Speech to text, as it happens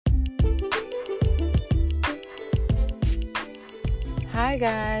Hi,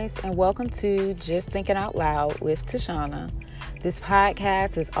 guys, and welcome to Just Thinking Out Loud with Tashana. This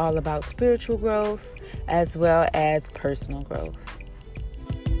podcast is all about spiritual growth as well as personal growth.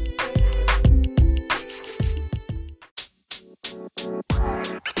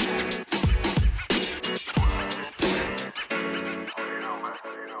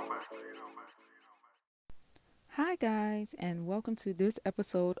 Hi, guys, and welcome to this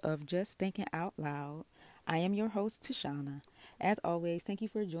episode of Just Thinking Out Loud. I am your host, Tashana. As always, thank you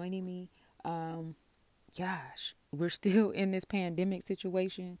for joining me. We're still in this pandemic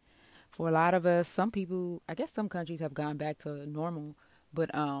situation. For a lot of us, some people, I guess some countries have gone back to normal,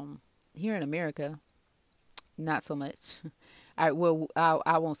 but here in America, not so much. I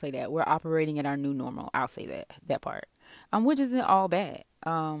won't say that. We're operating at our new normal. I'll say that part. Which isn't all bad.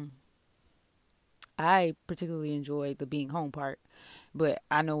 I particularly enjoy the being home part, but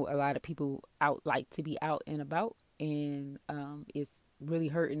I know a lot of people out like to be out and about, and it's really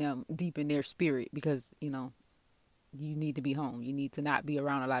hurting them deep in their spirit because you need to be home. You need to not be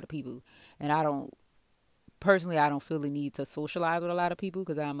around a lot of people, and I don't feel the need to socialize with a lot of people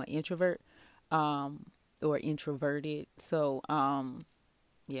because I'm an introvert, or introverted. So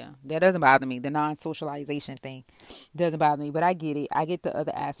yeah, that doesn't bother me. The non-socialization thing doesn't bother me, but I get it. I get the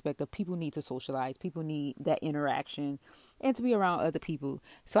other aspect of people need to socialize. People need that interaction and to be around other people.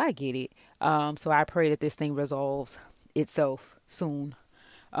 So I get it. So I pray that this thing resolves itself soon,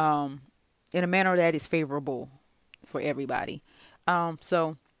 in a manner that is favorable for everybody.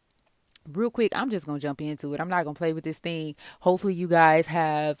 So real quick, I'm just going to jump into it. I'm not going to play with this thing. Hopefully you guys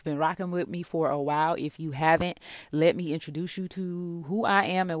have been rocking with me for a while. If you haven't, let me introduce you to who I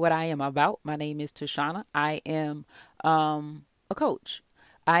am and what I am about. My name is Tashana. I am a coach.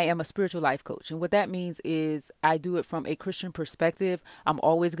 I am a spiritual life coach. And what that means is I do it from a Christian perspective. I'm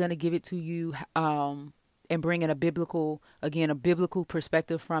always going to give it to you and bring in a biblical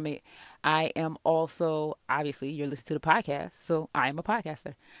perspective from it. I am also, obviously, you're listening to the podcast, so I am a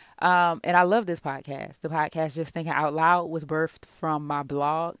podcaster. And I love this podcast. The podcast, Just Thinking Out Loud, was birthed from my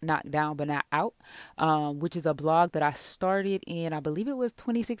blog, Knocked Down But Not Out, which is a blog that I started in, I believe it was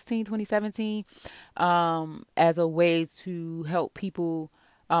 2016, 2017, as a way to help people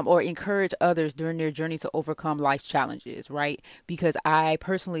or encourage others during their journey to overcome life challenges, right? Because I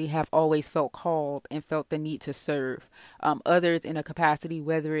personally have always felt called and felt the need to serve others in a capacity,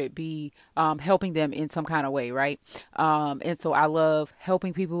 whether it be helping them in some kind of way, right? And so I love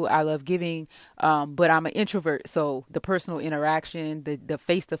helping people. I love giving, but I'm an introvert. So the personal interaction, the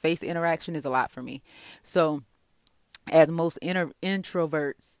face-to-face interaction is a lot for me. So as most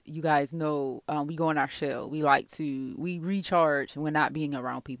introverts, you guys know, we go in our shell. We recharge when not being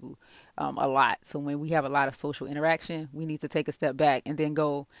around people a lot. So when we have a lot of social interaction, we need to take a step back and then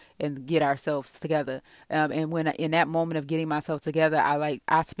go and get ourselves together. And when in that moment of getting myself together,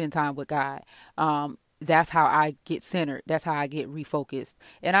 I spend time with God. That's how I get centered. That's how I get refocused.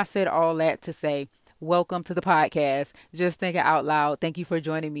 And I said all that to say, welcome to the podcast, Just Thinking Out Loud. Thank you for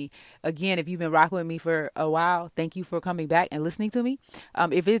joining me. Again, if you've been rocking with me for a while, thank you for coming back and listening to me.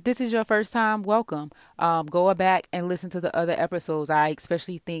 If this is your first time, welcome. Go back and listen to the other episodes. I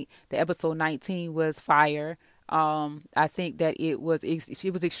especially think the episode 19 was fire. I think that it was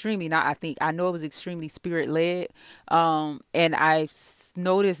extremely, not I think, I know it was extremely spirit led. And I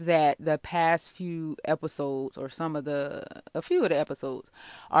noticed that the past few episodes, or a few of the episodes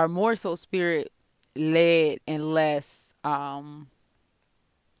are more so spirit led and less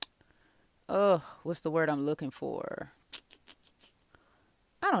what's the word I'm looking for?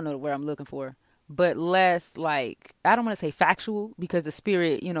 I don't know the word I'm looking for, but less, like, I don't want to say factual, because the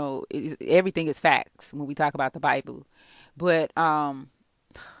spirit, everything is facts when we talk about the Bible. But I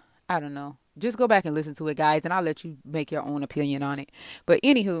don't know. Just go back and listen to it, guys, and I'll let you make your own opinion on it. But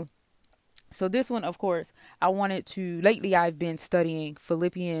anywho, so this one, of course, lately I've been studying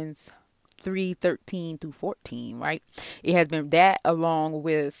Philippians 3:13 through 14, right? It has been that, along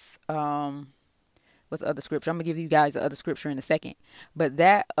with what's the other scripture? I'm gonna give you guys the other scripture in a second, but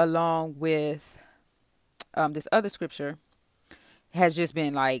that, along with this other scripture, has just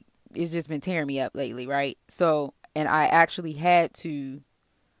been it's just been tearing me up lately, right? So, and I actually had to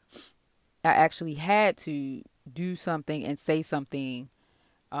do something and say something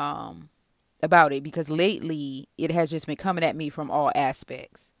about it, because lately it has just been coming at me from all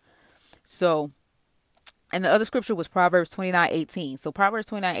aspects. So, and the other scripture was Proverbs 29:18. So Proverbs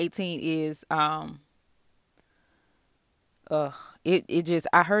 29:18 is,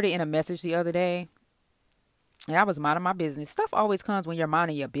 I heard it in a message the other day, and I was minding my business. Stuff always comes when you're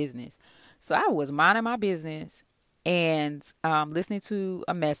minding your business. So I was minding my business and listening to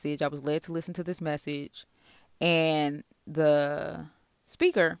a message. I was led to listen to this message, and the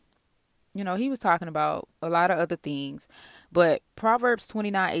speaker, he was talking about a lot of other things, but Proverbs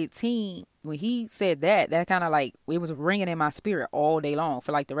 29:18, when he said that kind of like, it was ringing in my spirit all day long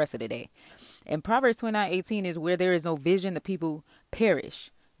for like the rest of the day. And Proverbs 29:18 is where there is no vision, the people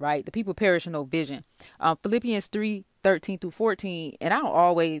perish, right? The people perish in no vision. Philippians 3:13 through 14, and I don't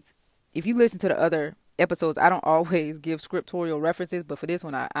always, if you listen to the other episodes, I don't always give scriptural references, but for this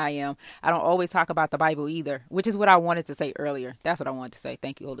one, I am. I don't always talk about the Bible either, which is what I wanted to say earlier. That's what I wanted to say.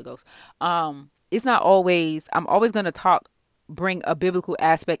 Thank you, Holy Ghost. It's not always, I'm always going to bring a biblical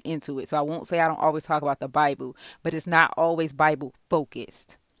aspect into it. So I won't say I don't always talk about the Bible, but it's not always Bible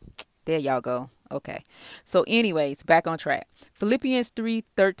focused. There y'all go. Okay. So anyways, back on track. Philippians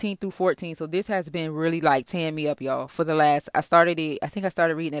 3:13 through 14. So this has been really like tearing me up, y'all. For the last, I think I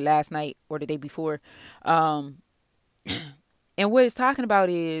started reading it last night or the day before. And what it's talking about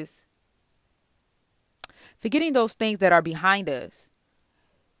is forgetting those things that are behind us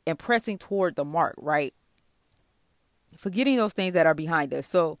and pressing toward the mark, right? Forgetting those things that are behind us.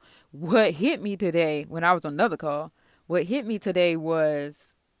 So what hit me today when I was on another call, what hit me today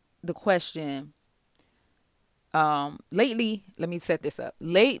was the question, lately, let me set this up.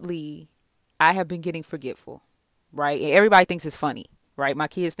 Lately, I have been getting forgetful, right? And everybody thinks it's funny, right? My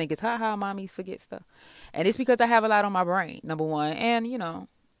kids think it's, ha, mommy forget stuff. And it's because I have a lot on my brain, number one. And,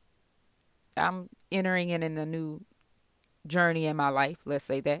 I'm entering in a new journey in my life, let's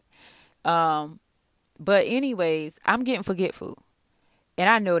say that. But anyways, I'm getting forgetful. And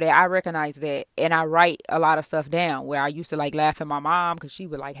I know that, I recognize that, and I write a lot of stuff down where I used to like laugh at my mom because she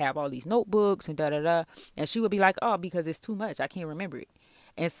would like have all these notebooks and da-da-da. And she would be like, oh, because it's too much. I can't remember it.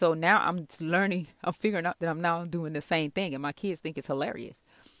 And so now I'm figuring out that I'm now doing the same thing, and my kids think it's hilarious.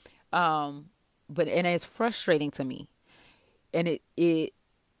 And it's frustrating to me. And and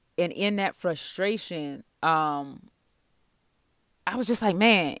in that frustration, I was just like,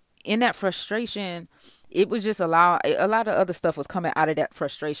 man, in that frustration, it was just a lot of other stuff was coming out of that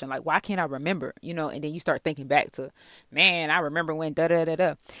frustration. Like, why can't I remember? And then you start thinking back to, man, I remember when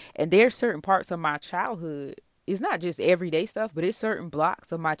da-da-da-da. And there's certain parts of my childhood. It's not just everyday stuff, but it's certain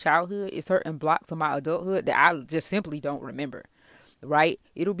blocks of my childhood. It's certain blocks of my adulthood that I just simply don't remember, right?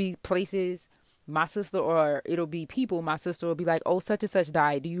 It'll be places, my sister, or it'll be people, my sister will be like, oh, such and such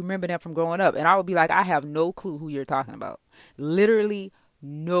died. Do you remember them from growing up? And I would be like, I have no clue who you're talking about. Literally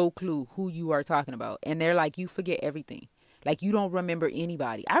no clue who you are talking about. And they're like, you forget everything. Like, you don't remember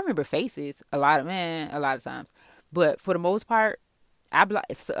anybody. I remember faces a lot of times. But for the most part, a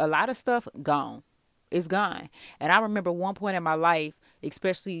lot of stuff gone. It's gone. And I remember one point in my life,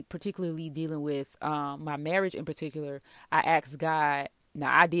 particularly dealing with my marriage in particular, I asked God,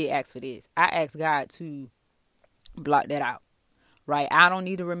 now I did ask for this. I asked God to block that out, right? I don't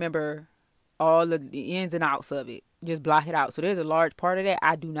need to remember all of the ins and outs of it. Just block it out. So there's a large part of that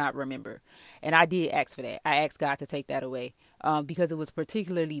I do not remember. And I did ask for that. I asked God to take that away because it was a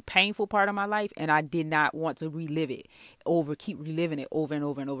particularly painful part of my life, and I did not want to keep reliving it over and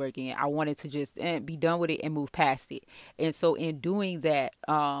over and over again. I wanted to just be done with it and move past it. And so in doing that,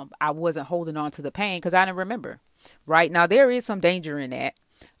 I wasn't holding on to the pain because I didn't remember. Right now, there is some danger in that.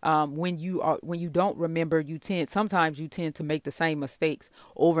 When you don't remember, sometimes you tend to make the same mistakes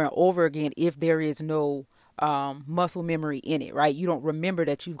over and over again if there is no muscle memory in it, right? You don't remember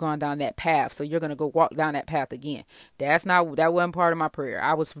that you've gone down that path, so you're going to go walk down that path again. That wasn't part of my prayer.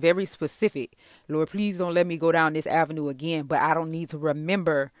 I was very specific. Lord, please don't let me go down this avenue again, but I don't need to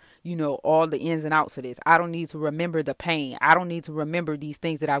remember, all the ins and outs of this. I don't need to remember the pain. I don't need to remember these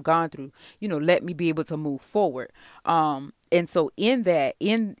things that I've gone through. Let me be able to move forward. And so in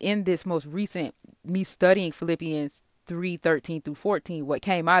this most recent, me studying Philippians 3:13 through 14, what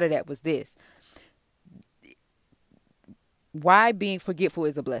came out of that was this. Why being forgetful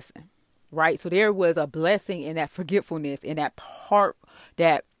is a blessing, right? So there was a blessing in that forgetfulness, in that part,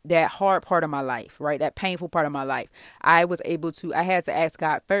 that hard part of my life, right? That painful part of my life. I had to ask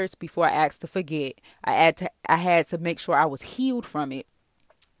God first before I asked to forget. I had to make sure I was healed from it.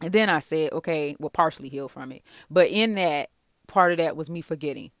 And then I said, okay, well, partially healed from it. But in that, part of that was me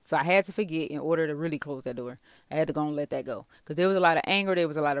forgetting. So I had to forget in order to really close that door. I had to go and let that go. Because there was a lot of anger, there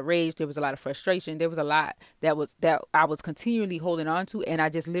was a lot of rage, there was a lot of frustration, there was a lot that I was continually holding on to, and I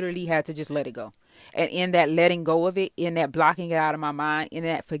just literally had to just let it go. And in that letting go of it, in that blocking it out of my mind, in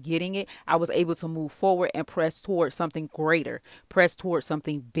that forgetting it, I was able to move forward and press towards something greater, press towards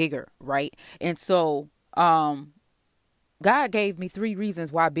something bigger, right? And so God gave me 3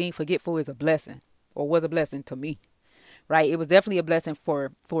 reasons why being forgetful is a blessing, or was a blessing to me. Right. It was definitely a blessing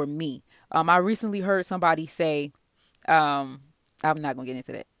for me. I recently heard somebody say, I'm not going to get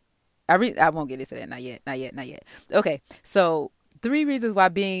into that. I won't get into that. Not yet. Okay. So 3 reasons why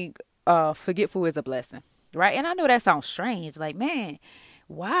being forgetful is a blessing, right? And I know that sounds strange. Like, man,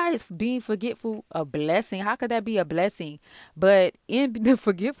 why is being forgetful a blessing? How could that be a blessing? But in the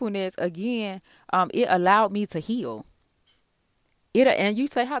forgetfulness, again, it allowed me to heal. And you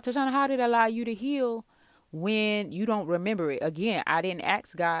say, Tashana, how did it allow you to heal when you don't remember it? Again, I didn't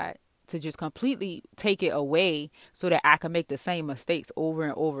ask God to just completely take it away so that I can make the same mistakes over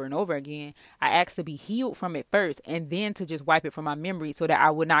and over and over again. I asked to be healed from it first, and then to just wipe it from my memory so that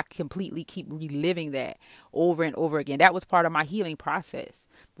I would not completely keep reliving that over and over again. That was part of my healing process,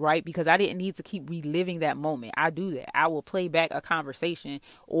 right? Because I didn't need to keep reliving that moment. I do that. I will play back a conversation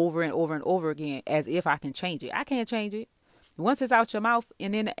over and over and over again as if I can change it. I can't change it. Once it's out your mouth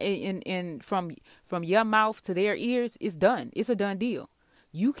and then in from your mouth to their ears, it's done. It's a done deal.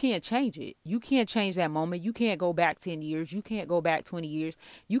 You can't change it. You can't change that moment. You can't go back 10 years. You can't go back 20 years.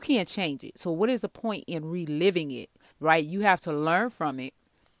 You can't change it. So what is the point in reliving it, right? You have to learn from it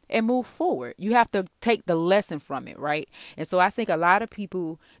and move forward. You have to take the lesson from it, right? And so I think a lot of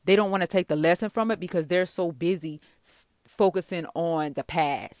people, they don't want to take the lesson from it because they're so busy focusing on the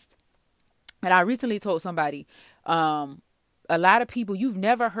past. And I recently told somebody, a lot of people, you've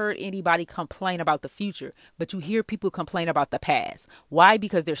never heard anybody complain about the future, but you hear people complain about the past. Why?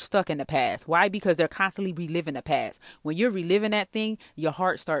 Because they're stuck in the past. Why? Because they're constantly reliving the past. When you're reliving that thing, your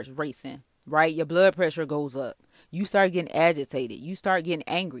heart starts racing, right? Your blood pressure goes up. You start getting agitated. You start getting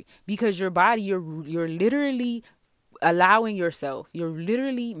angry because your body, you're literally allowing yourself, you're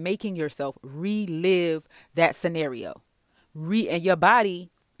literally making yourself relive that scenario. And your body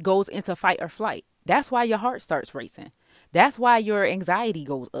goes into fight or flight. That's why your heart starts racing. That's why your anxiety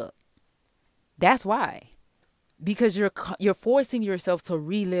goes up. That's why. Because you're forcing yourself to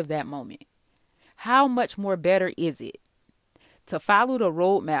relive that moment. How much more better is it to follow the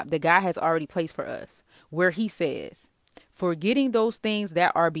roadmap that God has already placed for us, where he says, forgetting those things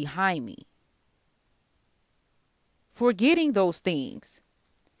that are behind me. Forgetting those things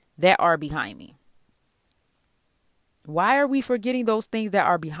that are behind me. Why are we forgetting those things that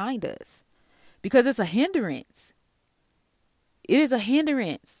are behind us? Because it's a hindrance. It is a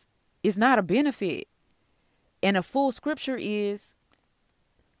hindrance. It's not a benefit. And a full scripture is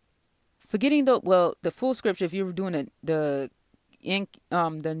forgetting the full scripture, if you're doing the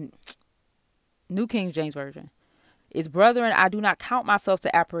New King James Version, is, brethren, I do not count myself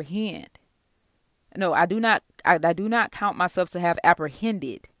to apprehend. No, I do not count myself to have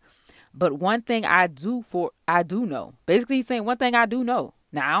apprehended. But one thing I do know. Basically, he's saying one thing I do know.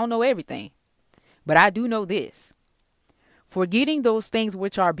 Now, I don't know everything, but I do know this. Forgetting those things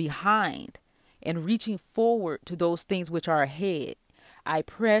which are behind and reaching forward to those things which are ahead, I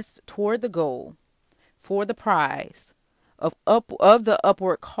press toward the goal for the prize of the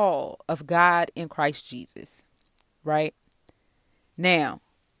upward call of God in Christ Jesus. Right? Now,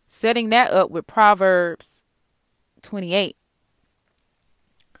 setting that up with Proverbs 28.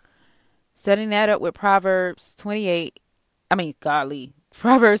 Setting that up with Proverbs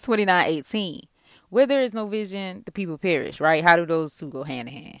 29:18. Where there is no vision, the people perish, right? How do those two go hand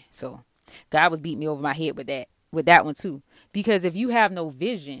in hand? So God was beating me over my head with that one too. Because if you have no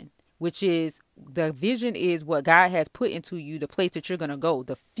vision, which is, the vision is what God has put into you, the place that you're going to go,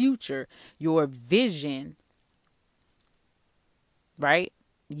 the future, your vision, right?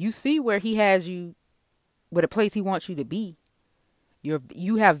 You see where he has you, where the place he wants you to be.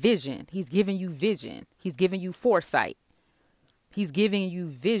 You have vision. He's giving you vision. He's giving you foresight. He's giving you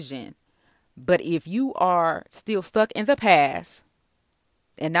vision. But if you are still stuck in the past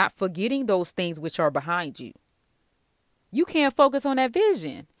and not forgetting those things which are behind you, you can't focus on that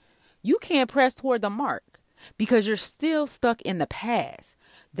vision. You can't press toward the mark because you're still stuck in the past.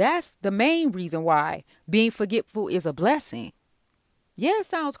 That's the main reason why being forgetful is a blessing. Yeah, it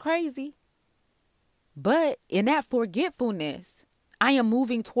sounds crazy. But in that forgetfulness, I am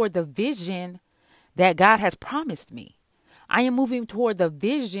moving toward the vision that God has promised me. I am moving toward the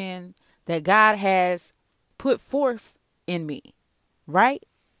vision that God has put forth in me, right?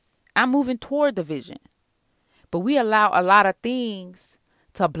 I'm moving toward the vision. But we allow a lot of things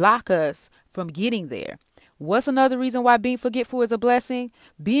to block us from getting there. What's another reason why being forgetful is a blessing?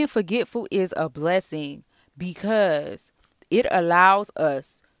 Being forgetful is a blessing because it allows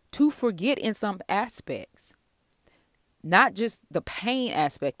us to forget in some aspects. Not just the pain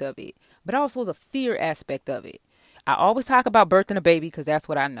aspect of it, but also the fear aspect of it. I always talk about birthing a baby because that's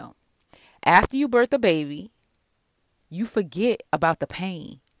what I know. After you birth a baby, you forget about the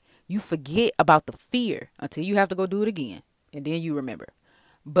pain. You forget about the fear until you have to go do it again. And then you remember.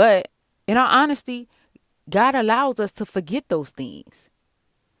 But in all honesty, God allows us to forget those things.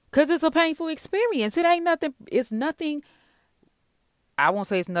 Because it's a painful experience. It ain't nothing. It's nothing I won't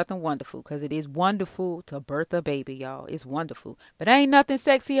say it's nothing wonderful, because it is wonderful to birth a baby, y'all. It's wonderful. But ain't nothing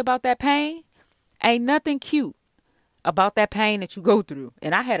sexy about that pain. Ain't nothing cute about that pain that you go through.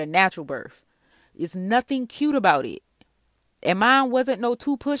 And I had a natural birth. It's nothing cute about it. And mine wasn't no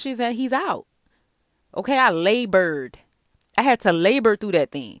 2 pushes and he's out. Okay, I labored. I had to labor through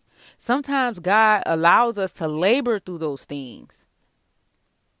that thing. Sometimes God allows us to labor through those things.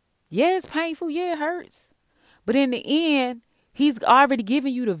 Yeah, it's painful. Yeah, it hurts. But in the end, he's already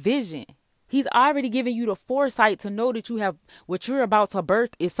given you the vision. He's already given you the foresight to know that you have what you're about to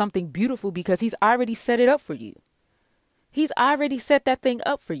birth is something beautiful, because he's already set it up for you. He's already set that thing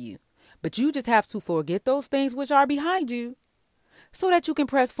up for you. But you just have to forget those things which are behind you so that you can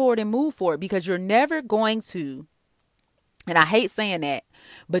press forward and move forward, because you're never going to, and I hate saying that,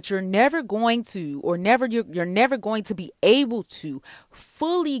 but you're never going to, or you're never going to be able to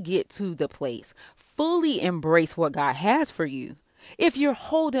fully get to the place, fully embrace what God has for you, if you're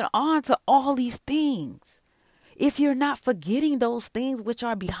holding on to all these things, if you're not forgetting those things which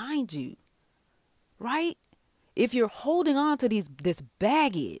are behind you, right? If you're holding on to this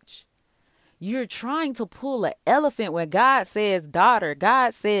baggage, you're trying to pull an elephant when God says daughter,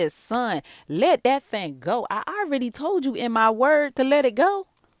 God says son, let that thing go. I already told you in my word to let it go.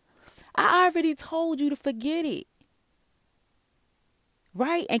 I already told you to forget it.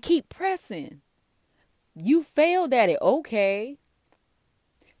 Right? And keep pressing. You failed at it. Okay.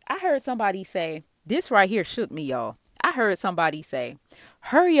 I heard somebody say, this right here shook me, y'all. I heard somebody say,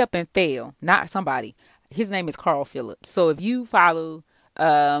 hurry up and fail. Not somebody. His name is Carl Phillips. So if you follow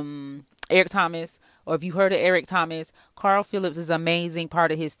Eric Thomas, or if you heard of Eric Thomas, Carl Phillips is an amazing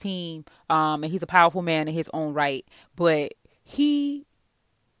part of his team. And he's a powerful man in his own right. But he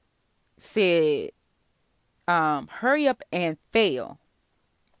said, hurry up and fail,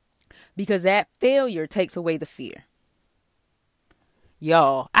 because that failure takes away the fear.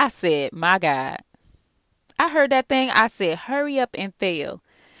 Y'all, I said, my God, I heard that thing. I said, hurry up and fail,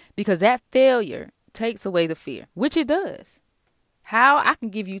 because that failure takes away the fear, which it does. How? I can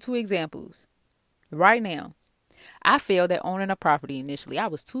give you 2 examples right now. I failed at owning a property initially. I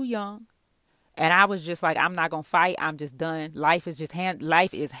was too young, and I was just like, I'm not going to fight. I'm just done. Life is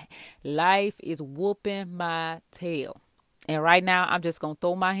whooping my tail. And right now, I'm just going to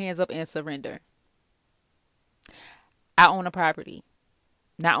throw my hands up and surrender. I own a property.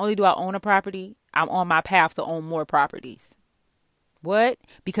 Not only do I own a property, I'm on my path to own more properties. What?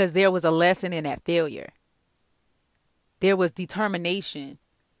 Because there was a lesson in that failure. There was determination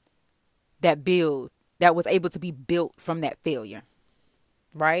that was able to be built from that failure.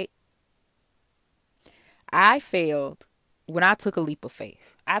 Right? I failed when I took a leap of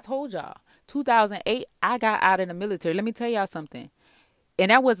faith. I told y'all, 2008, I got out of the military. Let me tell y'all something. And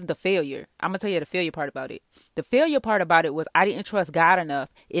that wasn't the failure. I'm going to tell you the failure part about it. The failure part about it was I didn't trust God enough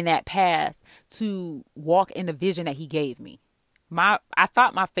in that path to walk in the vision that he gave me. I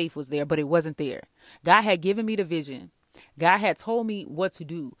thought my faith was there, but it wasn't there. God had given me the vision. God had told me what to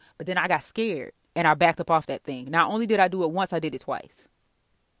do, but then I got scared and I backed up off that thing. Not only did I do it once, I did it twice.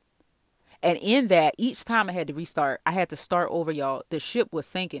 And in that, each time I had to restart, I had to start over, y'all. The ship was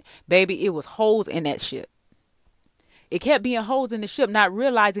sinking. Baby, it was holes in that ship. It kept being holes in the ship, not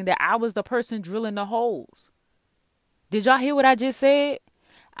realizing that I was the person drilling the holes. Did y'all hear what I just said?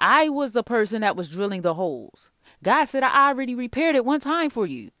 I was the person that was drilling the holes. God said, I already repaired it one time for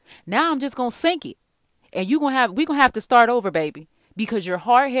you. Now I'm just going to sink it. And we're going to have to start over, baby, because you're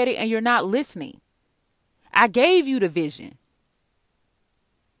hard-headed and you're not listening. I gave you the vision.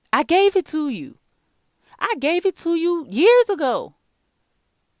 I gave it to you. I gave it to you years ago.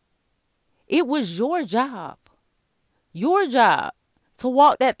 It was your job to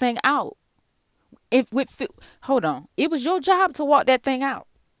walk that thing out. Hold on. It was your job to walk that thing out.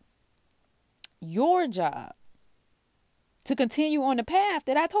 Your job to continue on the path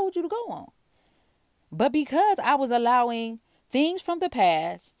that I told you to go on. But because I was allowing things from the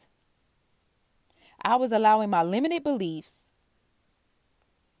past, I was allowing my limited beliefs,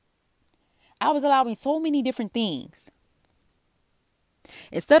 I was allowing so many different things.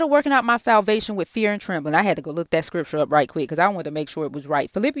 Instead of working out my salvation with fear and trembling, I had to go look that scripture up right quick because I wanted to make sure it was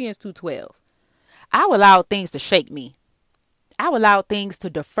right. Philippians 2:12. I allowed things to shake me. I allowed things to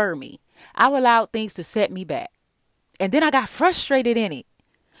defer me. I allowed things to set me back. And then I got frustrated in it.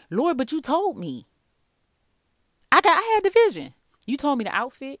 Lord, but you told me. I had the vision. You told me the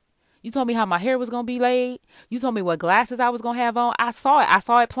outfit. You told me how my hair was going to be laid. You told me what glasses I was going to have on. I saw it. I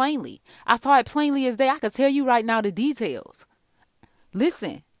saw it plainly. I saw it plainly as day. I could tell you right now the details.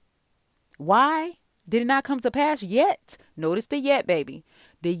 Listen. Why did it not come to pass yet? Notice the yet, baby.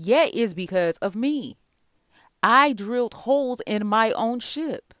 The yet is because of me. I drilled holes in my own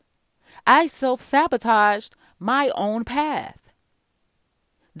ship. I self-sabotaged my own path.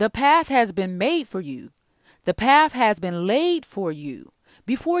 The path has been made for you. The path has been laid for you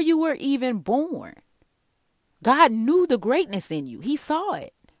before you were even born. God knew the greatness in you. He saw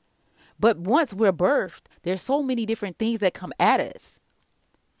it. But once we're birthed, there's so many different things that come at us.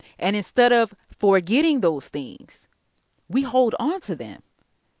 And instead of forgetting those things, we hold on to them.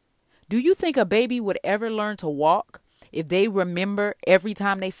 Do you think a baby would ever learn to walk if they remember every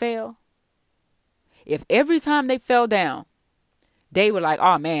time they fell? If every time they fell down, they were like,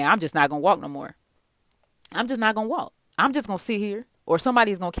 oh man, I'm just not going to walk no more. I'm just not going to walk. I'm just going to sit here or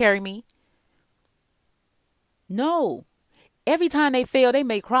somebody's going to carry me. No. Every time they fail, they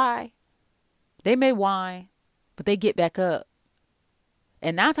may cry. They may whine, but they get back up.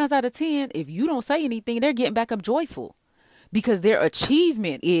 And 9 times out of 10, if you don't say anything, they're getting back up joyful because their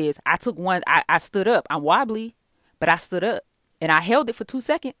achievement is I stood up. I'm wobbly, but I stood up and I held it for 2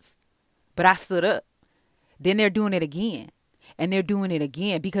 seconds, but I stood up. Then they're doing it again and they're doing it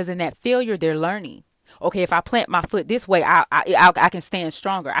again because in that failure, they're learning. Okay, if I plant my foot this way, I can stand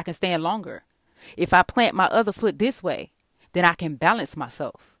stronger. I can stand longer. If I plant my other foot this way, then I can balance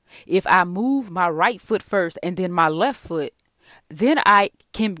myself. If I move my right foot first and then my left foot, then I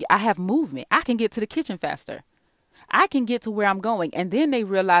have movement. I can get to the kitchen faster. I can get to where I'm going. And then they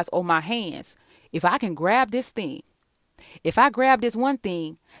realize, oh, my hands, if I can grab this thing, if I grab this one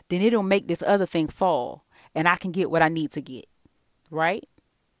thing, then it'll make this other thing fall and I can get what I need to get. Right?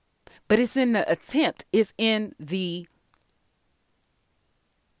 But it's in the attempt. It's in the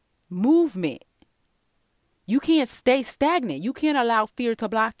movement. You can't stay stagnant. You can't allow fear to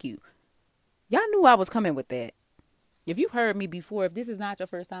block you. Y'all knew I was coming with that. If you've heard me before, if this is not your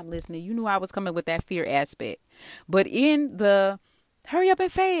first time listening, you knew I was coming with that fear aspect. But in the hurry up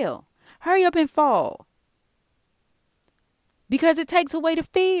and fail, hurry up and fall. Because it takes away the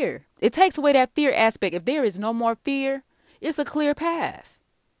fear. It takes away that fear aspect. If there is no more fear, it's a clear path.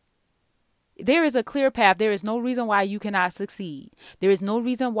 There is a clear path. There is no reason why you cannot succeed. There is no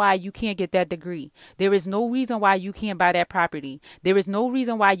reason why you can't get that degree. There is no reason why you can't buy that property. There is no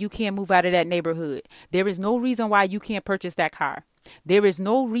reason why you can't move out of that neighborhood. There is no reason why you can't purchase that car. There is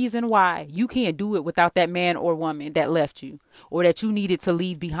no reason why you can't do it without that man or woman that left you or that you needed to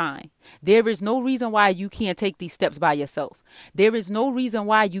leave behind. There is no reason why you can't take these steps by yourself. There is no reason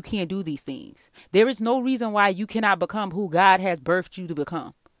why you can't do these things. There is no reason why you cannot become who God has birthed you to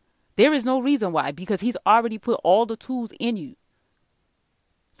become. There is no reason why, because he's already put all the tools in you.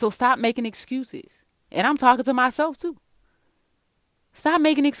 So stop making excuses. And I'm talking to myself too. Stop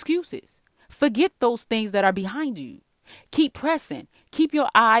making excuses. Forget those things that are behind you. Keep pressing. Keep your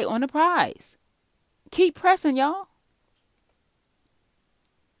eye on the prize. Keep pressing, y'all.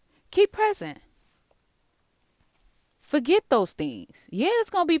 Keep pressing. Forget those things. Yeah, it's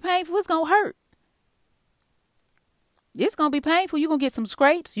going to be painful. It's going to hurt. It's going to be painful. You're going to get some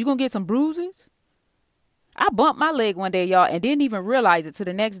scrapes. You're going to get some bruises. I bumped my leg one day, y'all, and didn't even realize it till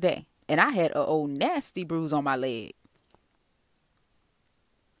the next day. And I had a old nasty bruise on my leg.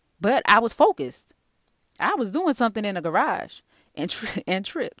 But I was focused. I was doing something in the garage and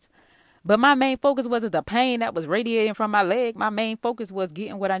tripped. But my main focus wasn't the pain that was radiating from my leg. My main focus was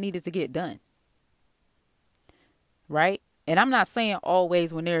getting what I needed to get done. Right? And I'm not saying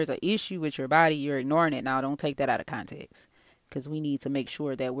always when there's an issue with your body, you're ignoring it. Now, don't take that out of context because we need to make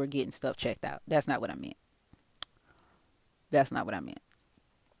sure that we're getting stuff checked out. That's not what I meant. That's not what I meant.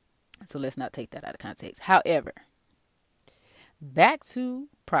 So let's not take that out of context. However, back to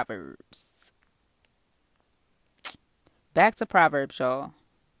Proverbs. Back to Proverbs, y'all.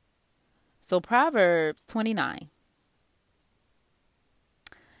 So Proverbs 29.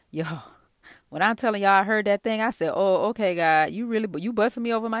 Yo. When I'm telling y'all I heard that thing, I said, oh, okay, God, you busting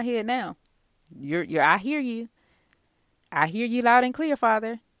me over my head now. I hear you. I hear you loud and clear,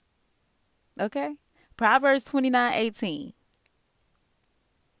 Father. Okay. Proverbs 29:18.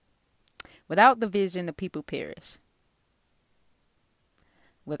 Without the vision, the people perish.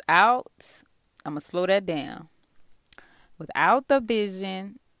 I'm going to slow that down. Without the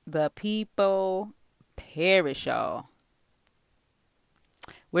vision, the people perish, y'all.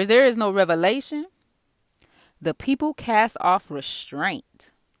 Where there is no revelation, the people cast off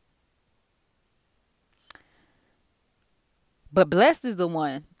restraint. But blessed is the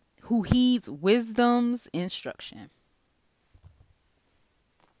one who heeds wisdom's instruction.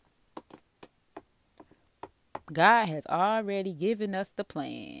 God has already given us the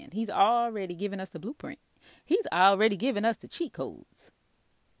plan. He's already given us the blueprint. He's already given us the cheat codes.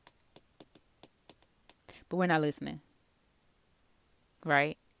 But we're not listening.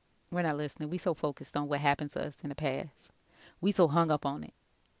 Right? We're not listening. We so focused on what happened to us in the past. We so hung up on it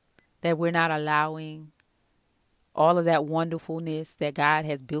that we're not allowing all of that wonderfulness that God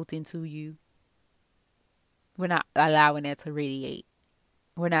has built into you. We're not allowing that to radiate.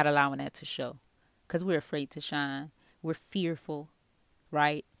 We're not allowing that to show because we're afraid to shine. We're fearful,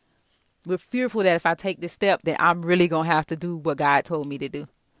 right? We're fearful that if I take this step, that I'm really going to have to do what God told me to do.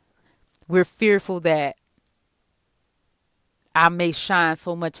 We're fearful that I may shine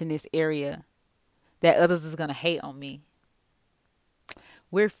so much in this area that others is going to hate on me.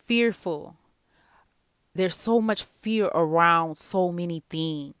 We're fearful. There's so much fear around so many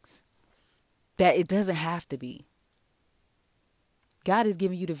things that it doesn't have to be. God is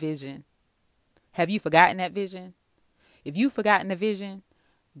giving you the vision. Have you forgotten that vision? If you've forgotten the vision,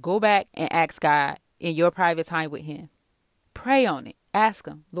 go back and ask God in your private time with him. Pray on it. Ask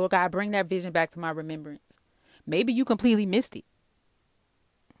him, Lord God, bring that vision back to my remembrance. Maybe you completely missed it.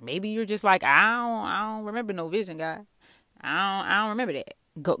 Maybe you're just like, I don't remember no vision, God. I don't remember that.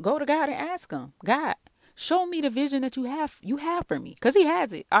 Go to God and ask him, God, show me the vision that you have for me. Because he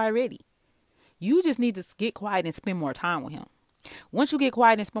has it already. You just need to get quiet and spend more time with him. Once you get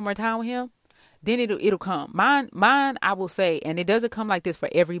quiet and spend more time with him, then it'll come. Mine, I will say, and it doesn't come like this for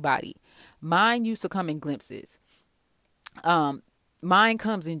everybody. Mine used to come in glimpses. Mine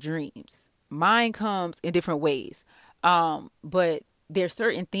comes in dreams. Mine comes in different ways. But there's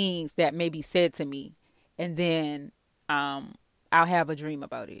certain things that may be said to me, and then I'll have a dream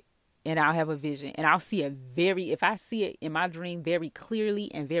about it, and I'll have a vision, and I'll see if I see it in my dream very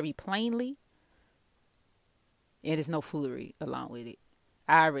clearly and very plainly, and there's no foolery along with it.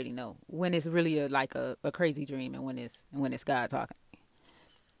 I already know when it's really a crazy dream and when it's God talking.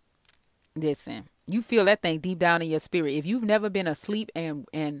 Listen, you feel that thing deep down in your spirit. If you've never been asleep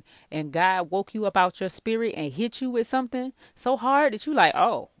and God woke you up out your spirit and hit you with something so hard that you like,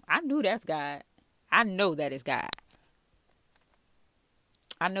 oh, I knew that's God. I know that is God.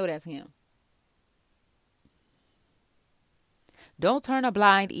 I know that's him. Don't turn a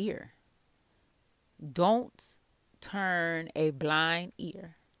blind ear. Don't turn a blind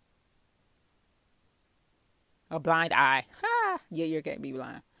ear. A blind eye. Ha! Your ear can't be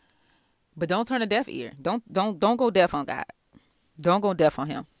blind. But don't turn a deaf ear. Don't go deaf on God. Don't go deaf on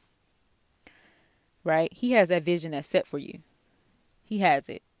him. Right? He has that vision that's set for you. He has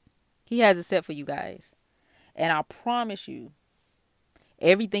it. He has it set for you guys. And I promise you,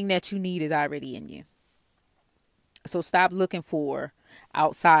 everything that you need is already in you. So stop looking for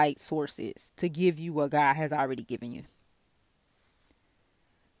outside sources to give you what God has already given you.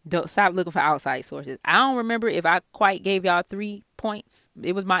 Don't stop looking for outside sources. I don't remember if I quite gave y'all 3 points.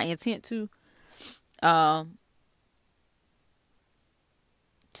 It was my intent to.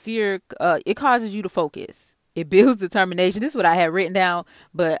 Fear, it causes you to focus. It builds determination. This is what I had written down,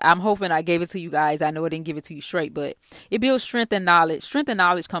 but I'm hoping I gave it to you guys. I know I didn't give it to you straight, but it builds strength and knowledge. Strength and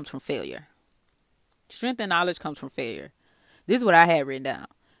knowledge comes from failure. Strength and knowledge comes from failure. This is what I had written down.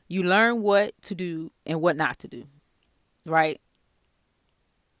 You learn what to do and what not to do. Right?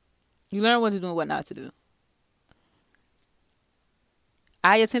 You learn what to do and what not to do.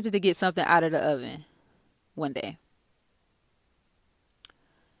 I attempted to get something out of the oven one day.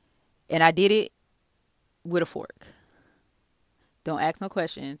 And I did it with a fork. Don't ask no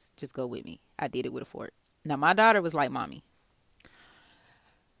questions. Just go with me. I did it with a fork. Now, my daughter was like, Mommy,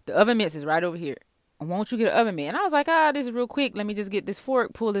 the oven mitts is right over here. Won't you get an oven mitt? And I was like, this is real quick. Let me just get this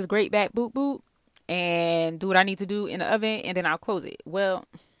fork, pull this grate back, boop, boop, and do what I need to do in the oven, and then I'll close it. Well,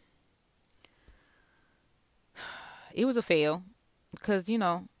 it was a fail because,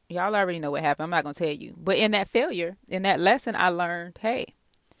 y'all already know what happened. I'm not going to tell you. But in that failure, in that lesson, I learned, hey,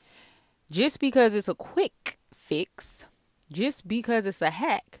 just because it's a quick fix, just because it's a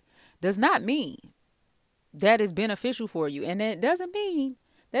hack, does not mean that it's beneficial for you. And it doesn't mean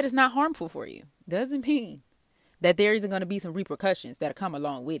that it's not harmful for you. Doesn't mean that there isn't going to be some repercussions that come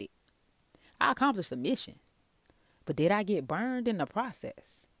along with it. I accomplished the mission, but did I get burned in the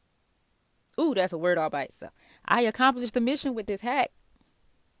process? Ooh, that's a word all by itself. I accomplished the mission with this hack.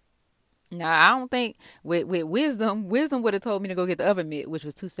 Now, I don't think with wisdom would have told me to go get the oven mitt, which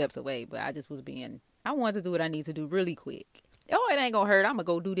was 2 steps away, but I just was I wanted to do what I need to do really quick. Oh, it ain't going to hurt. I'm going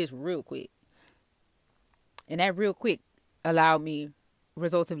to go do this real quick. And that real quick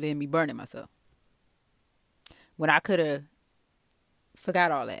resulted in me burning myself. When I could have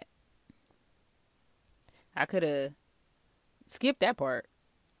forgot all that. I could have skipped that part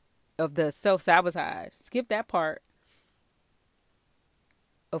of the self-sabotage. Skip that part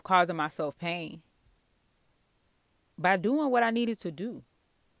of causing myself pain by doing what I needed to do.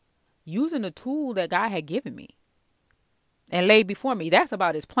 Using the tool that God had given me. and laid before me. That's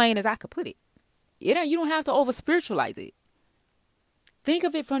about as plain as I could put it. You don't have to over spiritualize it. Think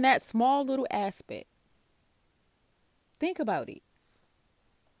of it from that small little aspect. Think about it.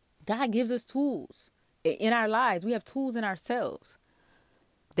 God gives us tools in our lives. We have tools in ourselves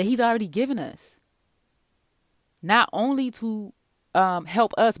that he's already given us. Not only to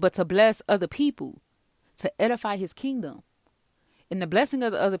help us, but to bless other people, to edify his kingdom. In the blessing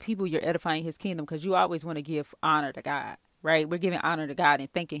of the other people, you're edifying his kingdom, because you always want to give honor to God, right? We're giving honor to God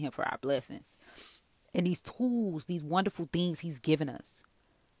and thanking him for our blessings. And these tools, these wonderful things he's given us.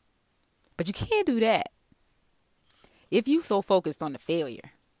 But you can't do that if you so focused on the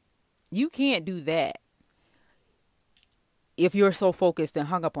failure. You can't do that if you're so focused and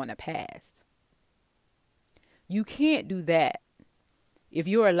hung up on the past. You can't do that if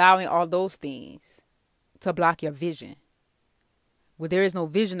you're allowing all those things to block your vision. Where there is no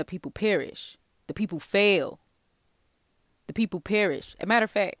vision, the people perish. The people fail. The people perish. As a matter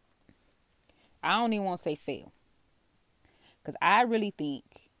of fact, I don't even want to say fail. Because I really think,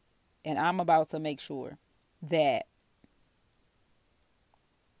 and I'm about to make sure, that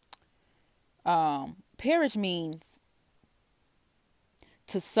perish means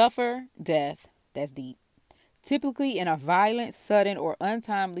to suffer death. That's deep. Typically in a violent, sudden, or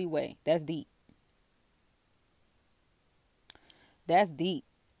untimely way. That's deep. That's deep.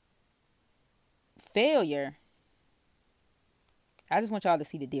 Failure. I just want y'all to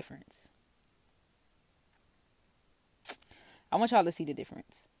see the difference. I want y'all to see the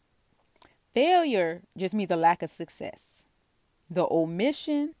difference. Failure just means a lack of success. The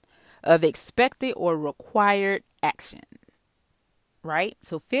omission of expected or required action. Right?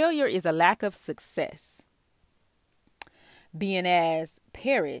 So failure is a lack of success. Being as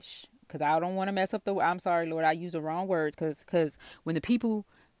perish, because I don't want to mess up I'm sorry, Lord, I use the wrong words, because when the people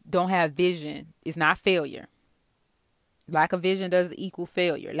don't have vision, it's not failure. Lack of vision doesn't equal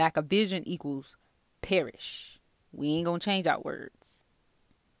failure. Lack of vision equals perish. We ain't going to change our words.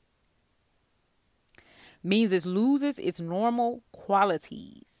 Means it loses its normal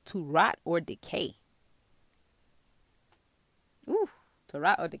qualities to rot or decay. Ooh, to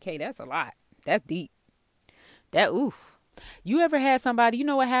rot or decay, that's a lot. That's deep. You ever had somebody, you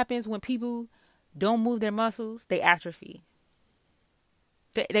know what happens when people don't move their muscles? They atrophy.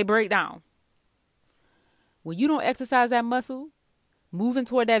 They break down. When you don't exercise that muscle, moving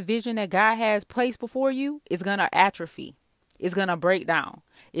toward that vision that God has placed before you, it's going to atrophy. It's going to break down.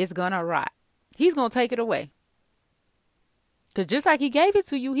 It's going to rot. He's going to take it away. Because just like he gave it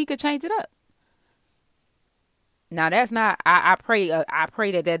to you, he could change it up. Now, that's not, I pray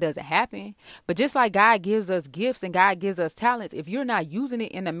that doesn't happen. But just like God gives us gifts and God gives us talents, if you're not using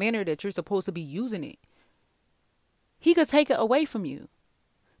it in the manner that you're supposed to be using it, he could take it away from you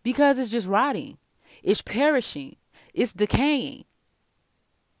because it's just rotting. It's perishing. It's decaying.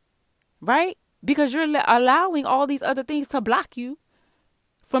 Right? Because you're allowing all these other things to block you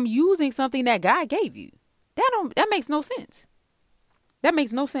from using something that God gave you. That makes no sense. That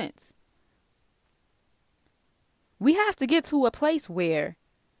makes no sense. We have to get to a place where,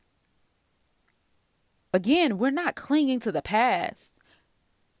 again, we're not clinging to the past.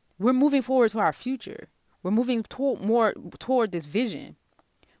 We're moving forward to our future. We're moving more toward this vision.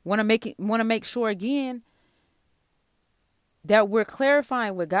 Want to make sure again that we're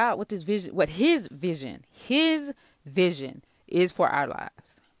clarifying with God what this vision, what His vision is for our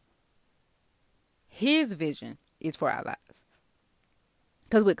lives. His vision is for our lives.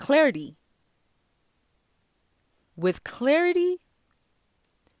 Because with clarity, clarity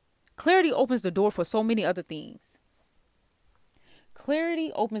opens the door for so many other things.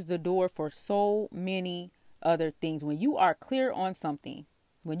 Clarity opens the door for so many other things. When you are clear on something,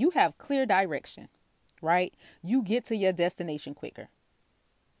 when you have clear direction, right? You get to your destination quicker.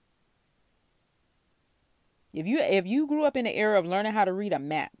 If you grew up in the era of learning how to read a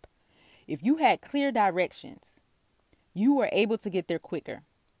map, if you had clear directions, you were able to get there quicker.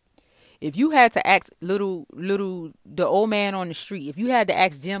 If you had to ask the old man on the street, if you had to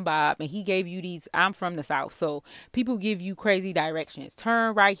ask Jim Bob and he gave you these, I'm from the South, so people give you crazy directions.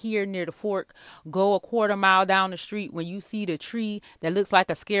 Turn right here near the fork, go a quarter mile down the street. When you see the tree that looks like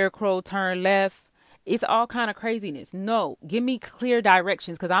a scarecrow, turn left. It's all kind of craziness. No, give me clear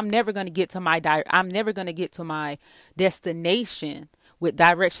directions, because I'm never going to get to my destination with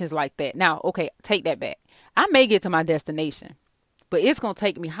directions like that. Now, okay, take that back. I may get to my destination, but it's going to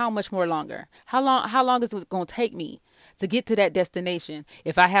take me how much more longer? How long is it going to take me to get to that destination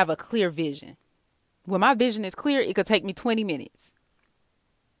if I have a clear vision? When my vision is clear, it could take me 20 minutes.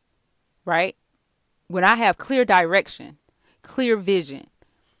 Right? When I have clear direction, clear vision.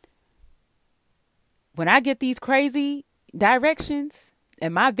 When I get these crazy directions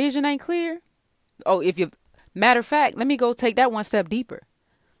and my vision ain't clear. Oh, if you, matter of fact, let me go take that one step deeper.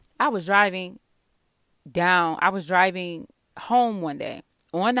 I was driving home one day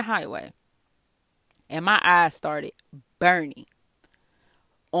on the highway, and my eyes started burning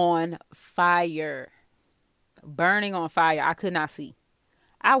on fire. Burning on fire. I could not see.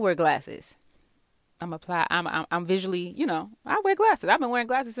 I wear glasses. I'm visually, I wear glasses. I've been wearing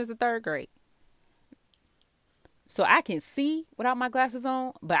glasses since the 3rd grade. So I can see without my glasses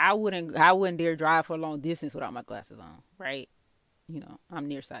on, but I wouldn't dare drive for a long distance without my glasses on, right? I'm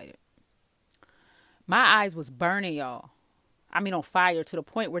nearsighted. My eyes was burning, y'all. I mean, on fire to the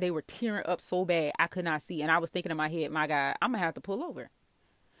point where they were tearing up so bad I could not see. And I was thinking in my head, my God, I'm going to have to pull over.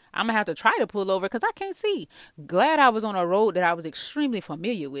 I'm going to have to try to pull over because I can't see. Glad I was on a road that I was extremely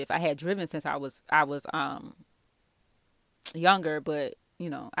familiar with. I had driven since I was younger, but,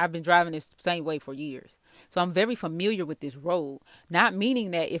 I've been driving this same way for years. So I'm very familiar with this road, not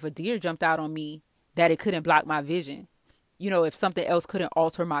meaning that if a deer jumped out on me, that it couldn't block my vision. If something else couldn't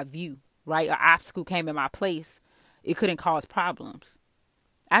alter my view, right? An obstacle came in my place, it couldn't cause problems.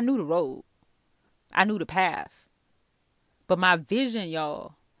 I knew the road. I knew the path. But my vision,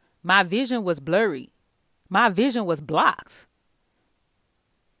 y'all, my vision was blurry. My vision was blocked.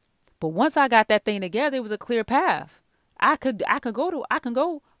 But once I got that thing together, it was a clear path. I can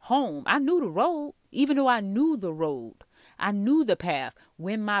go home. I knew the road, even though I knew the road. I knew the path.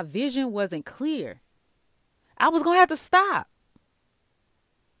 When my vision wasn't clear, I was going to have to stop.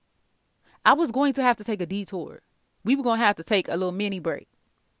 I was going to have to take a detour. We were going to have to take a little mini break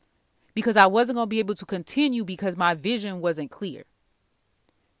because I wasn't going to be able to continue because my vision wasn't clear.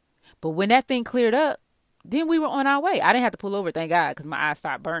 But when that thing cleared up, then we were on our way. I didn't have to pull over, thank God, because my eyes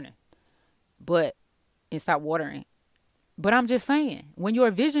stopped burning. But it stopped watering. But I'm just saying, when your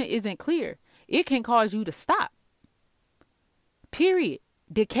vision isn't clear, it can cause you to stop. Period.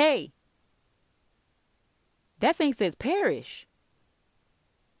 Decay. That thing says perish.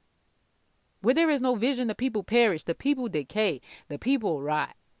 Where there is no vision, the people perish. The people decay. The people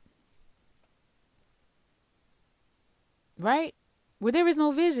rot. Right? Where there is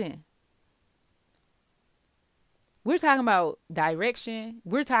no vision. We're talking about direction.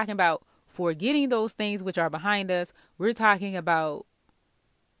 We're talking about forgetting those things which are behind us. We're talking about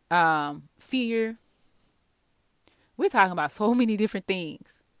fear. We're talking about so many different things.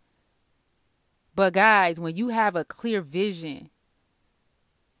 But guys, when you have a clear vision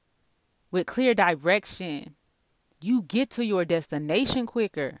with clear direction, you get to your destination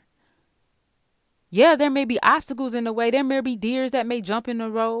quicker. Yeah, there may be obstacles in the way. There may be deers that may jump in the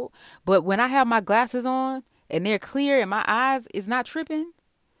road. But when I have my glasses on and they're clear and my eyes is not tripping,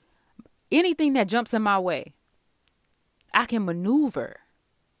 anything that jumps in my way, I can maneuver.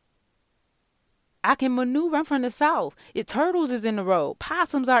 I'm from the South. Turtles is in the road.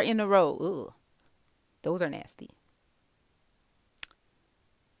 Possums are in the road. Ugh. Those are nasty.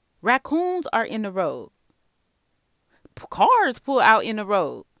 Raccoons are in the road. Cars pull out in the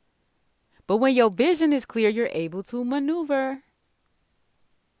road. But when your vision is clear, you're able to maneuver.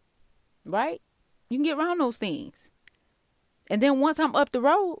 Right? You can get around those things. And then once I'm up the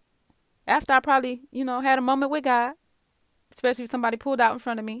road, after I probably, had a moment with God, especially if somebody pulled out in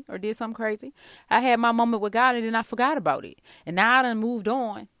front of me or did something crazy, I had my moment with God and then I forgot about it. And now I done moved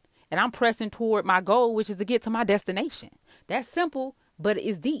on and I'm pressing toward my goal, which is to get to my destination. That's simple, but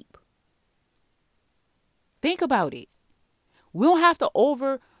it's deep. Think about it. We don't have to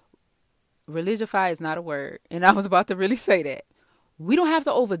religify is not a word. And I was about to really say that. We don't have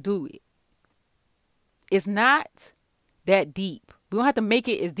to overdo it. It's not that deep. We don't have to make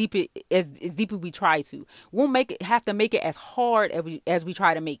it as deep as we try to. We won't have to make it as hard as we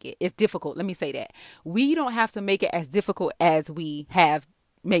try to make it. It's difficult. Let me say that. We don't have to make it as difficult as we have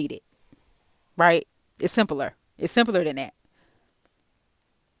made it. Right? It's simpler. It's simpler than that.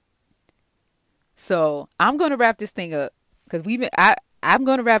 So I'm going to wrap this thing up because I'm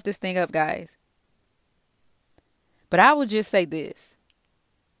going to wrap this thing up, guys. But I will just say this.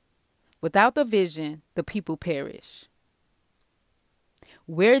 Without the vision, the people perish.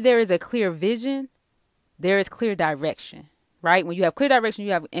 Where there is a clear vision, there is clear direction, right? When you have clear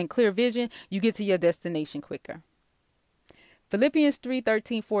direction, and clear vision, you get to your destination quicker. Philippians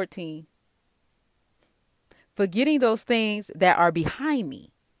 3:13-14. Forgetting those things that are behind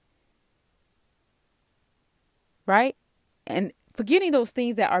me. Right? And forgetting those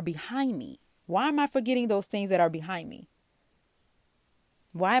things that are behind me. Why am I forgetting those things that are behind me?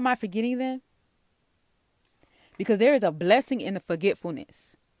 Why am I forgetting them? Because there is a blessing in the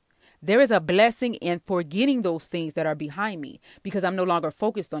forgetfulness. There is a blessing in forgetting those things that are behind me because I'm no longer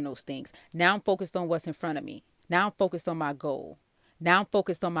focused on those things. Now I'm focused on what's in front of me. Now I'm focused on my goal. Now I'm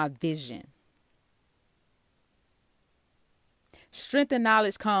focused on my vision. Strength and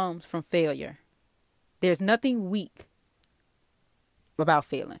knowledge comes from failure. There's nothing weak about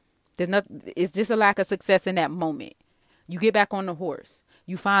failing. It's just a lack of success in that moment. You get back on the horse.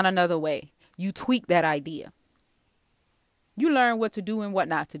 You find another way. You tweak that idea. You learn what to do and what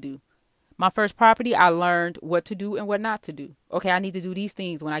not to do. My first property, I learned what to do and what not to do. Okay, I need to do these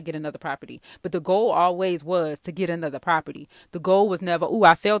things when I get another property. But the goal always was to get another property. The goal was never,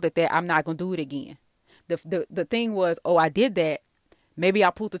 I failed at that, I'm not going to do it again. The thing was, I did that. Maybe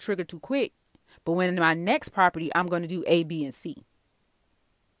I pulled the trigger too quick. But when in my next property, I'm going to do A, B, and C.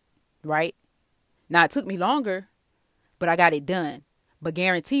 Right? Now, it took me longer, but I got it done. But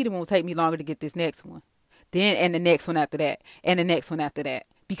guaranteed it won't take me longer to get this next one. Then, and the next one after that. And the next one after that.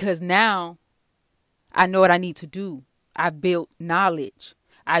 Because now I know what I need to do. I've built knowledge.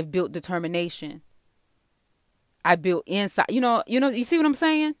 I've built determination. I built insight. You see what I'm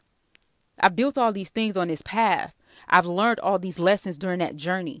saying? I built all these things on this path. I've learned all these lessons during that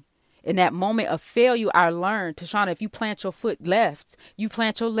journey. In that moment of failure, I learned, Tashana, if you plant your foot left, you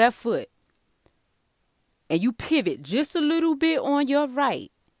plant your left foot, and you pivot just a little bit on your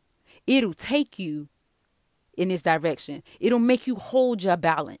right, it'll take you in this direction. It'll make you hold your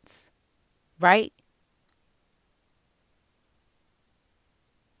balance, right?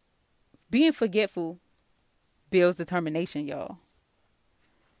 Being forgetful builds determination, y'all.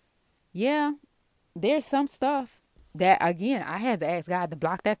 Yeah, there's some stuff that, again, I had to ask God to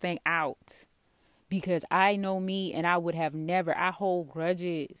block that thing out, because I know me, and I would have never. I hold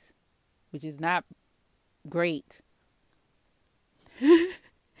grudges, which is not great.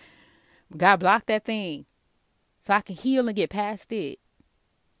 God blocked that thing so I can heal and get past it.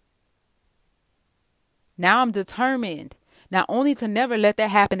 Now I'm determined not only to never let that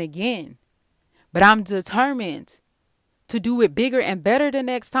happen again, but I'm determined to do it bigger and better the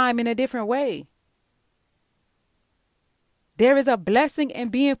next time in a different way. There is a blessing in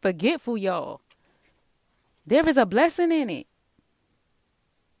being forgetful, y'all. There is a blessing in it.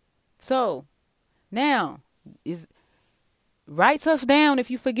 So, now, write stuff down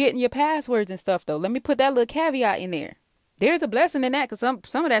if you're forgetting your passwords and stuff, though. Let me put that little caveat in there. There's a blessing in that, because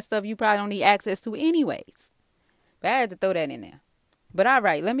some of that stuff you probably don't need access to anyways. But I had to throw that in there. But all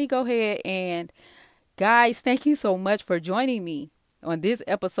right, let me go ahead and, guys, thank you so much for joining me on this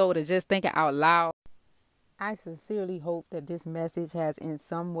episode of Just Thinking Out Loud. I sincerely hope that this message has in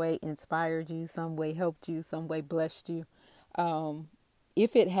some way inspired you, some way helped you, some way blessed you.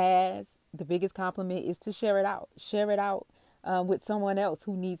 If it has, the biggest compliment is to share it out. Share it out with someone else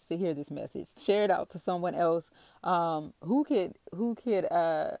who needs to hear this message. Share it out to someone else who could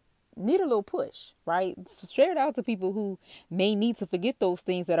need a little push, right? So share it out to people who may need to forget those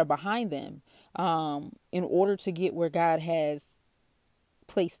things that are behind them in order to get where God has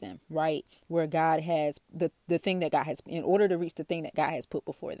placed them, right? Where God has the thing that God has, in order to reach the thing that God has put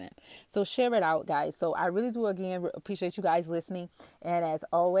before them. So share it out, guys. So I really do, again, appreciate you guys listening. And as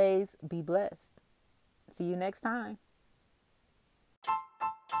always, be blessed. See you next time.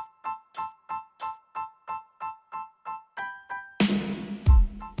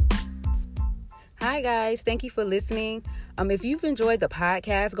 Hi, guys. Thank you for listening. If you've enjoyed the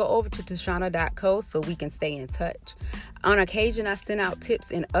podcast, go over to Tashana.co so we can stay in touch. On occasion, I send out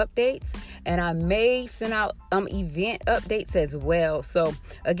tips and updates, and I may send out event updates as well. So,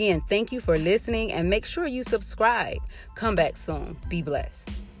 again, thank you for listening, and make sure you subscribe. Come back soon. Be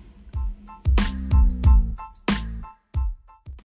blessed.